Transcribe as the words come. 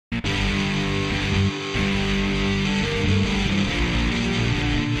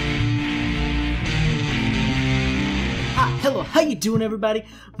How you doing, everybody?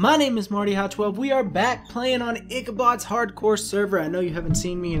 My name is Marty Hot 12. We are back playing on Ichabod's hardcore server. I know you haven't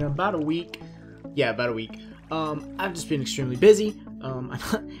seen me in about a week. Yeah, about a week. I've just been extremely busy.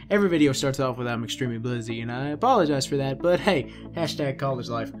 Every video starts off with I'm extremely busy, and I apologize for that, but hey, hashtag college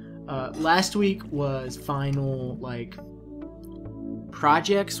life. Last week was final,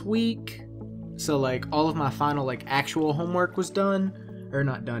 projects week. So, all of my final, actual homework was done. Or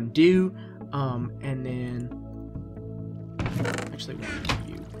not done, due. And then... Actually,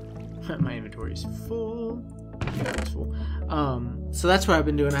 my inventory is full. Yeah, it's full. So that's what I've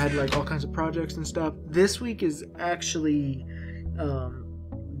been doing. I had all kinds of projects and stuff. This week is actually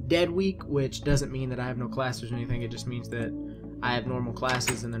dead week, which doesn't mean that I have no classes or anything. It just means that I have normal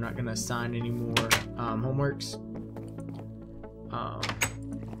classes and they're not going to assign any more homeworks.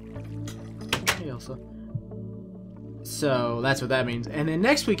 Hey, Elsa. So that's what that means. And then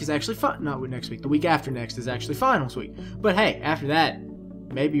next week is actually fun. Not next week. The week after next is actually finals week. But hey, after that,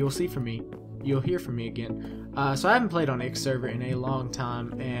 maybe you'll see from me. You'll hear from me again. So I haven't played on X server in a long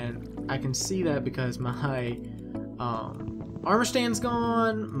time, and I can see that because my armor stand's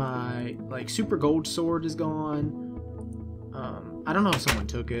gone. My super gold sword is gone. I don't know if someone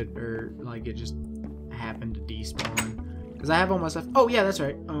took it or it just happened to despawn. Because I have all my stuff. Oh yeah, that's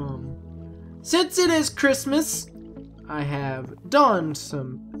right. Since it is Christmas, I have donned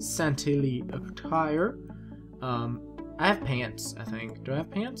some Santilli attire. I have pants, I think. Do I have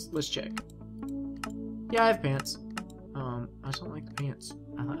pants? Let's check. Yeah, I have pants. I just don't like the pants.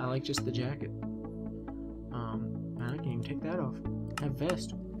 I like just the jacket. I can even take that off. I have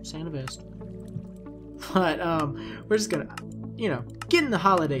vest. Santa vest. But, we're just gonna, get in the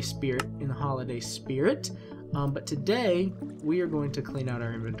holiday spirit. But today, we are going to clean out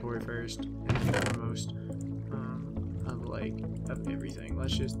our inventory first and foremost. Of everything.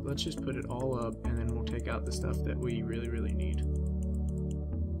 Let's just put it all up, and then we'll take out the stuff that we really need.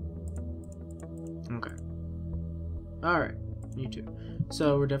 Okay. Alright, you too.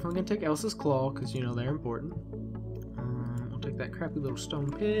 So we're definitely gonna take Elsa's claw, because they're important. We'll take that crappy little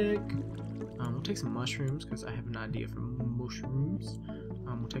stone pick. We'll take some mushrooms, because I have an idea for mushrooms.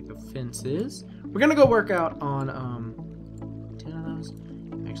 We'll take the fences. We're gonna go work out on 10 of those.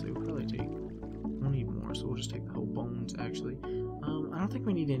 Actually, we'll probably take... We'll need more, so we'll just take the whole bones, actually. I don't think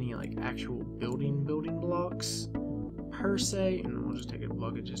we need any, actual building blocks, per se, and we'll just take a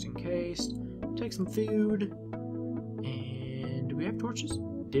bucket just in case. Take some food, and do we have torches?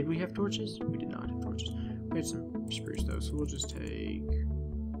 Did we have torches? We did not have torches. We had some spruce, though, so we'll just take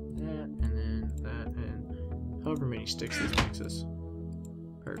that, and then that, and however many sticks this makes us.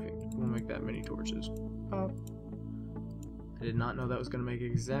 Perfect. We'll make that many torches. Pop. I did not know that was going to make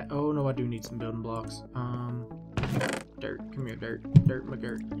exact... Oh, no, I do need some building blocks. Dirt. Come here, dirt. Dirt,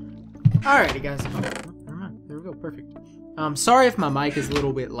 McGirt. Alrighty, guys. Oh, never mind. There we go. Perfect. Sorry if my mic is a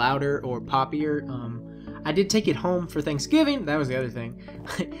little bit louder or poppier. I did take it home for Thanksgiving. That was the other thing.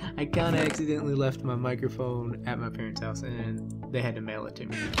 I kind of accidentally left my microphone at my parents' house, and they had to mail it to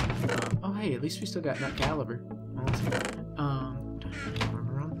me. Oh, hey, at least we still got nut caliber. Awesome.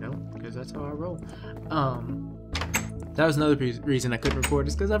 No, because that's how I roll. That was another reason I couldn't record,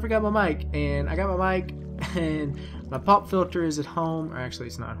 is because I forgot my mic, and I got my mic, and my pop filter is at home, or actually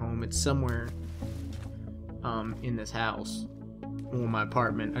it's not home, it's somewhere in this house, or my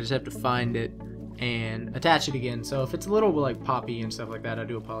apartment. I just have to find it and attach it again, so if it's a little poppy and stuff like that, I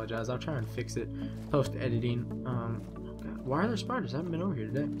do apologize. I'll try and fix it post-editing. God, why are there spiders? I haven't been over here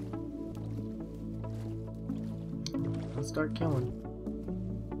today. Let's start killing.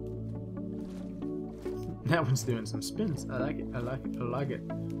 That one's doing some spins. I like it. I like it. I like it.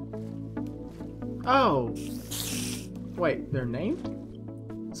 Oh! Wait, they're named?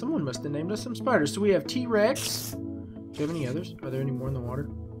 Someone must have named us some spiders. So we have T-Rex. Do you have any others? Are there any more in the water?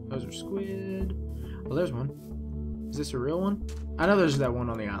 Those are squid. Oh, there's one. Is this a real one? I know there's that one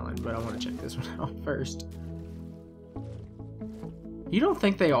on the island, but I want to check this one out first. You don't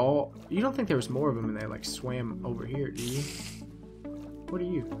think there was more of them and they swam over here, do you? What are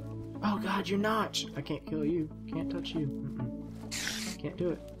you? Oh god, you're Notch! I can't kill you. Can't touch you. Can't do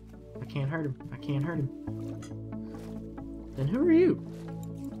it. I can't hurt him. I can't hurt him. Then who are you?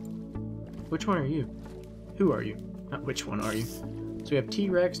 Which one are you? Who are you? Not which one are you. So we have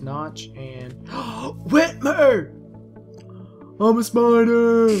T-Rex, Notch, and... Whitmer! I'm a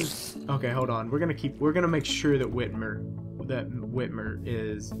spider! Okay, hold on. We're gonna make sure that Whitmer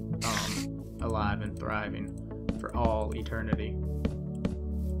is alive and thriving for all eternity.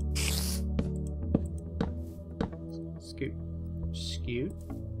 Scoot.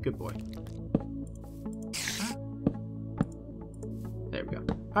 Good boy. There we go.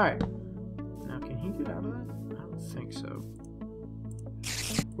 Alright. Now, can he get out of that? I don't think so.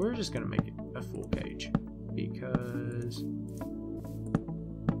 we're just gonna make it a full cage because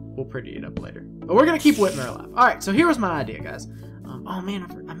we'll pretty it up later. But we're gonna keep Whitmer alive. All right, so here was my idea, guys. Oh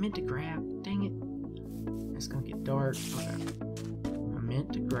man, I meant to grab. Dang it! It's gonna get dark. Okay. I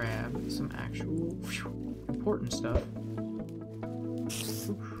meant to grab some actual important stuff.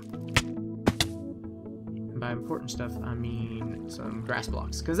 And by important stuff, I mean some grass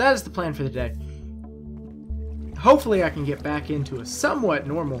blocks, because that is the plan for the day. Hopefully, I can get back into a somewhat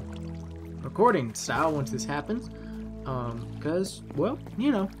normal recording style once this happens. Because, well,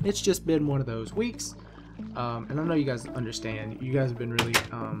 you know, it's just been one of those weeks. And I know you guys understand. You guys have been really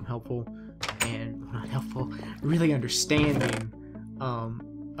helpful and not helpful, really understanding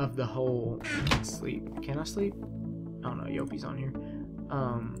of the whole sleep. Can I sleep? Oh no, Yopi's on here.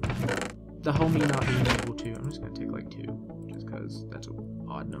 The whole me not being able to. I'm just gonna take like 2, just because that's an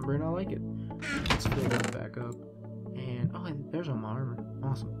odd number and I like it. Let's fill that back up. And oh, there's all my armor.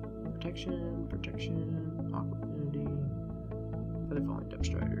 Awesome. Protection, opportunity, feather falling depth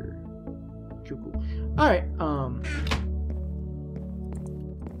strider. Cool. All right.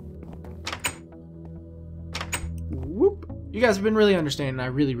 Whoop. You guys have been really understanding. I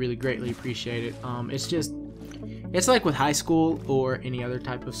really, really greatly appreciate it. It's like with high school or any other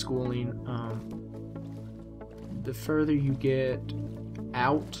type of schooling. The further you get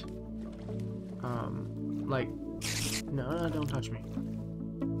out, like, no, don't touch me.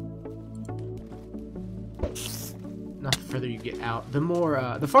 Not the further you get out,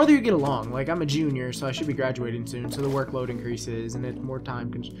 the farther you get along. Like, I'm a junior, so I should be graduating soon, so the workload increases, and it's more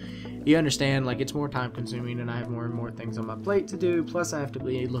time you understand, like, it's more time consuming, and I have more and more things on my plate to do, plus I have to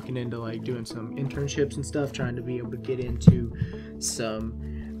be looking into, like, doing some internships and stuff, trying to be able to get into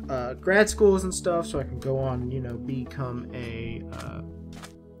some grad schools and stuff, so I can go on, you know, become a,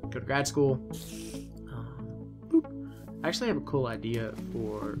 go to grad school. I actually have a cool idea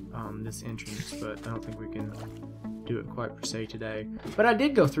for this entrance, but I don't think we can do it quite per se today. But I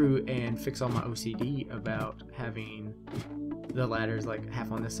did go through and fix all my OCD about having the ladders like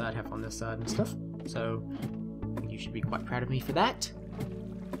half on this side and stuff. So you should be quite proud of me for that.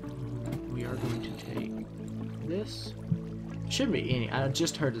 We are going to take this. Shouldn't be any. I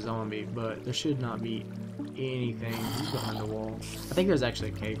just heard a zombie, but there should not be anything behind the wall. I think there's actually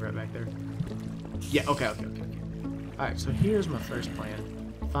a cave right back there. Yeah. Okay. All right. So here's my first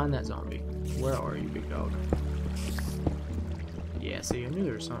plan. Find that zombie. Where are you, big dog? Yeah, see, I knew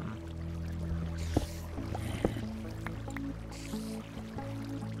there was something.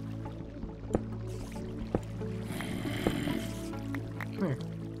 Come here.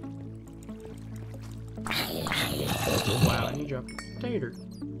 Wow, and you dropped a potato.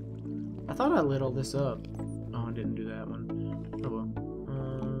 I thought I lit all this up. Oh, I didn't do that one. Oh well.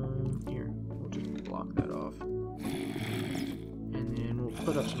 Here, we'll just block that off. And then we'll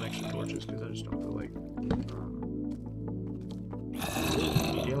put up some extra torches, because I just don't feel like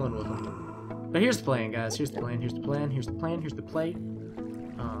dealing with them. But here's the plan, guys. Here's the plan. Here's the play.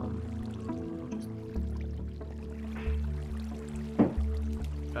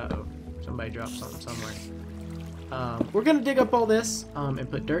 Uh-oh. Somebody dropped something somewhere. We're gonna dig up all this and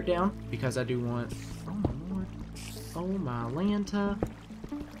put dirt down, because I do want... Oh my lord. Oh my Lanta.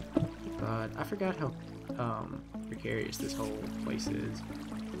 God, I forgot how precarious this whole place is.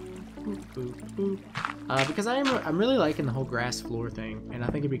 Boop, boop, boop. Because I'm really liking the whole grass floor thing, and I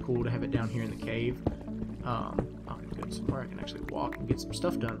think it'd be cool to have it down here in the cave. I'm gonna go somewhere I can actually walk and get some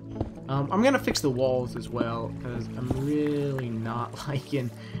stuff done. I'm gonna fix the walls as well, because I'm really not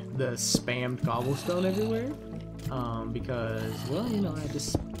liking the spammed cobblestone everywhere. Because, well, you know, I had to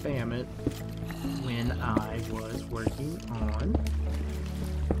spam it when I was working on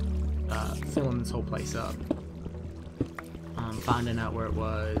filling this whole place up. Finding out where it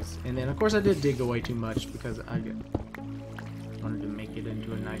was, and then of course I did dig away too much because I wanted to make it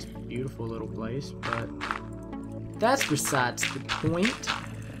into a nice, beautiful little place, but that's besides the point.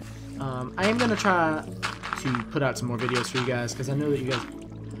 I am gonna try to put out some more videos for you guys, because I know that you guys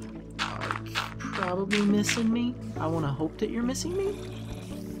are probably missing me. I want to hope that you're missing me.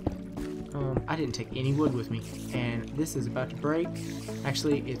 I didn't take any wood with me, and this is about to break.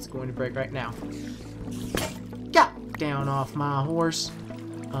 Actually, it's going to break right now. Down off my horse.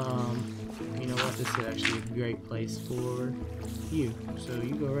 You know what, this is actually a great place for you, so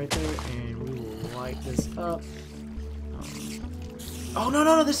you go right there and we will light this up. Oh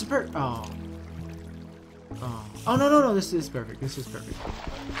no, this is perfect. Oh no, this is perfect.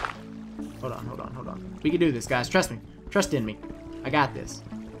 Hold on, we can do this, guys. Trust in me. I got this.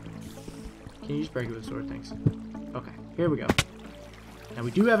 Can you just break it with sword? Thanks. Okay, here we go. Now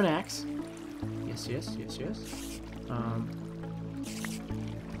we do have an axe. Yes.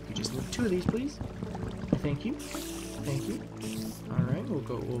 Just need 2 of these, please. Thank you. Thank you. Alright,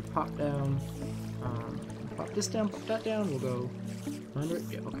 we'll pop down. Pop this down, pop that down. We'll go under it.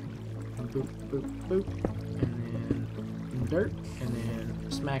 Yeah, okay. And boop, boop, boop. And then dirt. And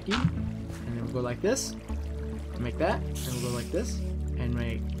then smack you. And then we'll go like this. Make that. And we'll go like this. And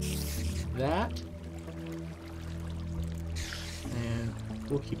make that. And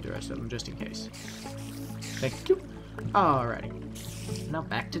we'll keep the rest of them just in case. Thank you. Alrighty. Now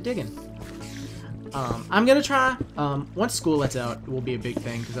back to digging. I'm gonna try, once school lets out, it will be a big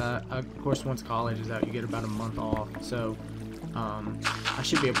thing, because of course once college is out you get about a month off, so I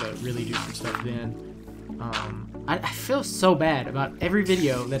should be able to really do some stuff then. I feel so bad about every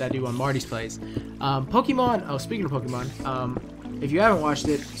video that I do on Marty's Place. Pokemon, oh, speaking of Pokemon, if you haven't watched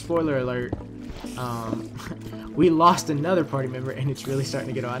it, spoiler alert, we lost another party member and it's really starting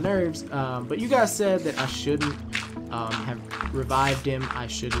to get on my nerves, but you guys said that I shouldn't have revived him, I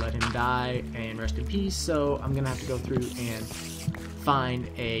should let him die and rest in peace, so I'm gonna have to go through and find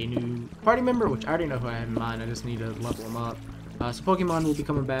a new party member, which I already know who I have in mind, I just need to level him up. So Pokemon will be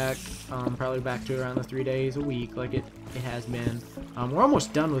coming back, probably back to around the 3 days a week like it has been. We're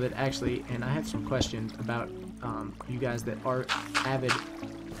almost done with it actually, and I have some questions about you guys that are avid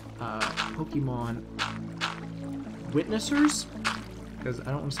Pokemon witnessers, because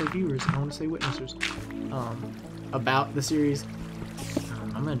I don't want to say viewers, I want to say witnessers, about the series.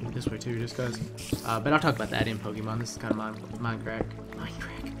 I'm gonna do it this way too, just because, but I'll talk about that in Pokemon. This is kind of Minecraft.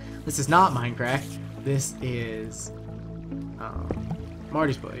 This is not Minecraft. This is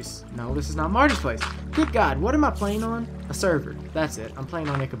Marty's Place. No, this is not Marty's Place. Good God, what am I playing on? A server. That's it. I'm playing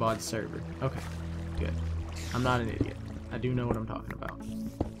on Ichabod's server. Okay, good. I'm not an idiot. I do know what I'm talking about.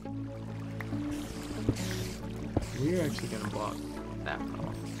 We're actually gonna block that one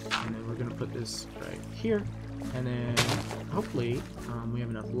off, and then we're gonna put this right here, and then hopefully we have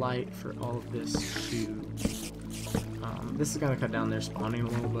enough light for all of this to. This is gonna cut down their spawning a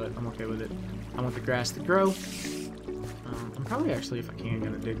little, but I'm okay with it. I want the grass to grow. I'm probably actually, if I can,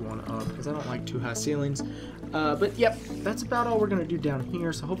 gonna dig one up because I don't like too high ceilings. But yep, that's about all we're gonna do down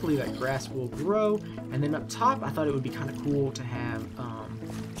here. So hopefully that grass will grow, and then up top, I thought it would be kind of cool to have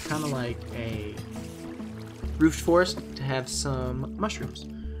kind of like a roofed forest, to have some mushrooms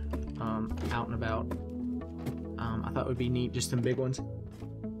out and about. I thought it would be neat, just some big ones.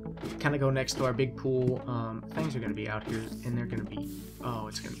 Kind of go next to our big pool. Things are going to be out here, and they're going to be, oh,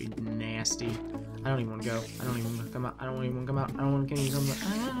 it's going to be nasty. I don't even want to go. I don't even want to come out. I don't even want to come out. I don't want to come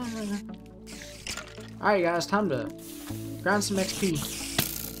out. Alright, guys, time to grind some XP.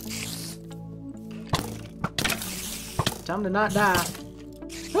 Time to not die.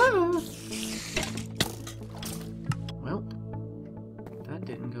 Ah! Well, that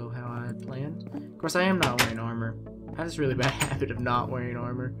didn't go how I had planned. Of course, I am not wearing armor. I have this really bad habit of not wearing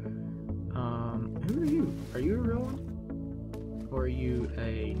armor. Who are you? Are you a real one? Or are you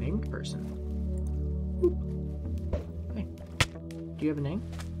a named person? Ooh. Hey, do you have a name?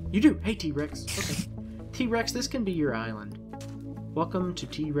 You do! Hey, T-Rex. Okay. T-Rex, this can be your island. Welcome to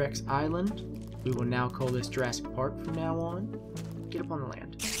T-Rex Island. We will now call this Jurassic Park from now on. Get up on the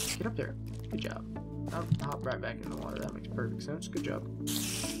land. Get up there. Good job. I'll hop right back in the water. That makes perfect sense. Good job.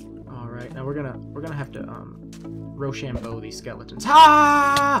 Alright, now we're gonna have to Rochambeau these skeletons.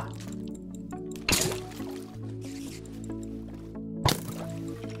 Ha!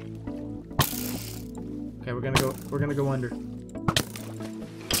 Okay, we're gonna go under.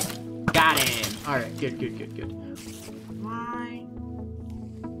 Got him! Alright, good.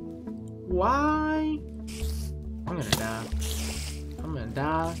 Why? I'm gonna die. I'm gonna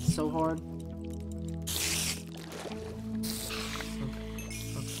die so hard.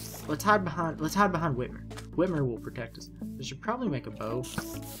 Let's hide behind Whitmer. Whitmer will protect us. I should probably make a bow.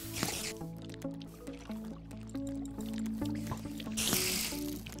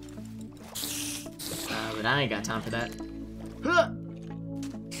 But I ain't got time for that. Huh!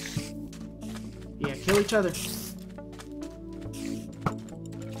 Yeah, kill each other.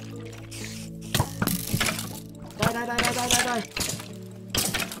 Die.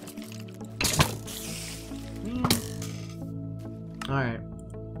 Alright.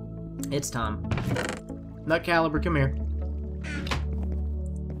 It's time. Nut Caliber, come here.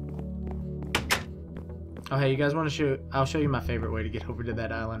 Oh, hey, you guys want to show? I'll show you my favorite way to get over to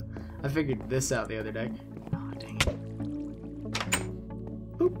that island. I figured this out the other day. Oh, dang it.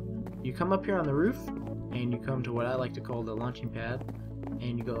 Boop. You come up here on the roof, and you come to what I like to call the launching pad,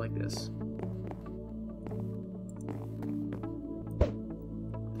 and you go like this.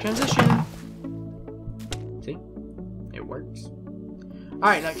 Transition. See? It works.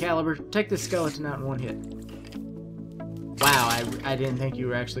 Alright, Nut Caliber, take this skeleton out in one hit. Wow, I didn't think you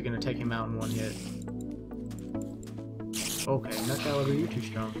were actually going to take him out in one hit. Okay, Nut Caliber, you're too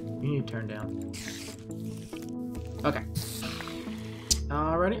strong. You need to turn down. Okay.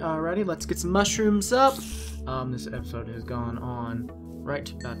 Alrighty, let's get some mushrooms up. This episode has gone on right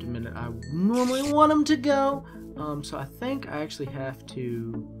to about the minute I normally want them to go. So I think I actually have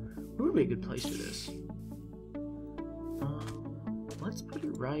to... Where would be a good place for this? Let's put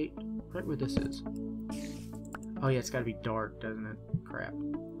it right where this is. Oh yeah, it's gotta be dark, doesn't it? Crap.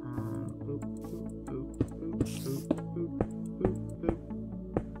 Boop, boop, boop, boop, boop, boop, boop, boop.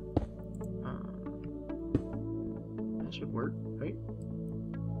 That should work, right?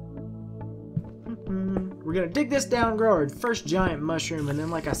 We're gonna dig this down, grow our first giant mushroom, and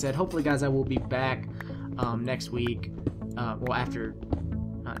then, like I said, hopefully, guys, I will be back next week. Well,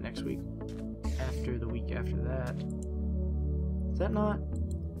 not next week. After the week after that. Is that not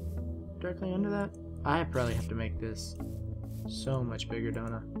directly under that? I probably have to make this so much bigger,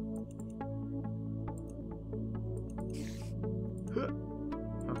 don't I?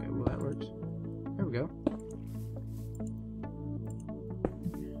 Okay, well that works. There we go.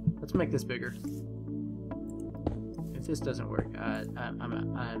 Let's make this bigger. If this doesn't work, I have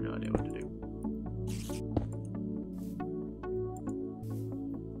no idea what to do.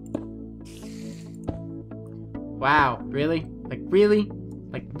 Wow, really? Like really?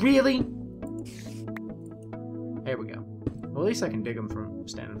 Like really? There we go. Well, at least I can dig them from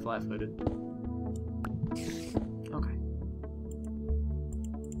standing flat-footed. Okay.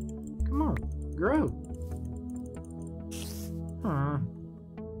 Come on, grow.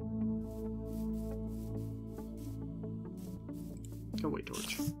 Go away,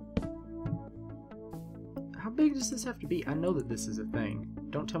 torch. How big does this have to be? I know that this is a thing.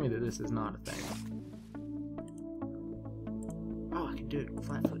 Don't tell me that this is not a thing. Oh, I can do it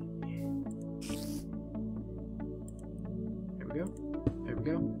flat-footed. There we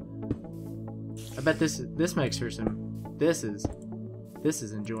go. I bet this makes her some. This is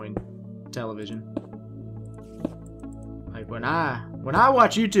enjoying television. Like when I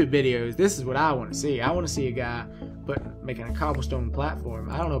watch YouTube videos, this is what I want to see. I want to see a guy making a cobblestone platform.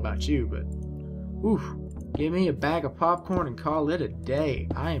 I don't know about you, but oof, give me a bag of popcorn and call it a day.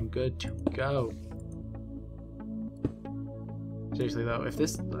 I am good to go. Seriously though, if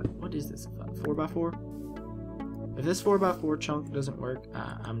this, what is this, 4x4? If this 4x4 chunk doesn't work,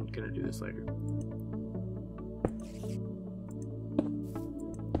 I'm gonna do this later.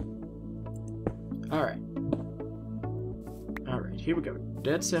 Alright, here we go.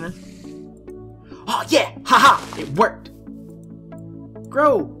 Dead center. Oh yeah! Haha! It worked!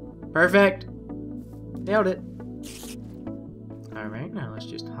 Grow! Perfect! Nailed it! Alright, now let's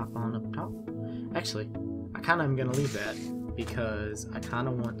just hop on up top. Actually, I kinda am gonna leave that, because I kind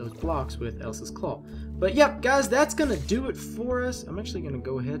of want those blocks with Elsa's claw. But yep, guys, that's going to do it for us. I'm actually going to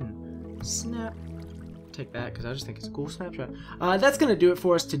go ahead and take that because I just think it's a cool snapshot. That's going to do it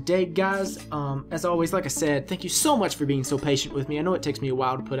for us today, guys. As always, like I said, thank you so much for being so patient with me. I know it takes me a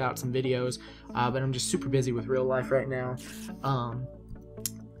while to put out some videos, but I'm just super busy with real life right now.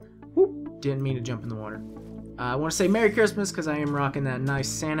 Didn't mean to jump in the water. I want to say Merry Christmas because I am rocking that nice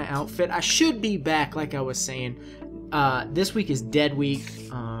Santa outfit. I should be back, like I was saying. This week is Dead Week,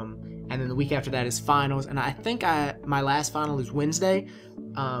 and then the week after that is finals, and I think my last final is Wednesday.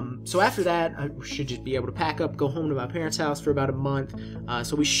 So after that, I should just be able to pack up, go home to my parents' house for about a month.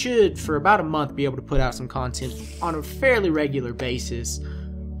 So we should, for about a month, be able to put out some content on a fairly regular basis.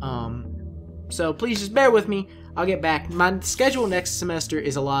 So please just bear with me. I'll get back. My schedule next semester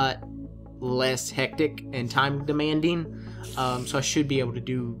is a lot less hectic and time demanding, so I should be able to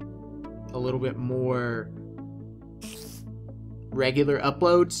do a little bit more regular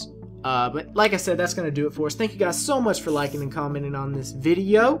uploads. But like I said, that's going to do it for us. Thank you guys so much for liking and commenting on this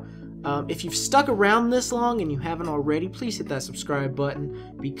video. If you've stuck around this long and you haven't already, please hit that subscribe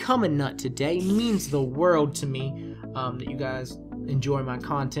button. Become a nut today. It means the world to me that you guys enjoy my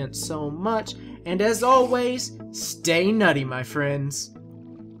content so much. And as always, stay nutty, my friends.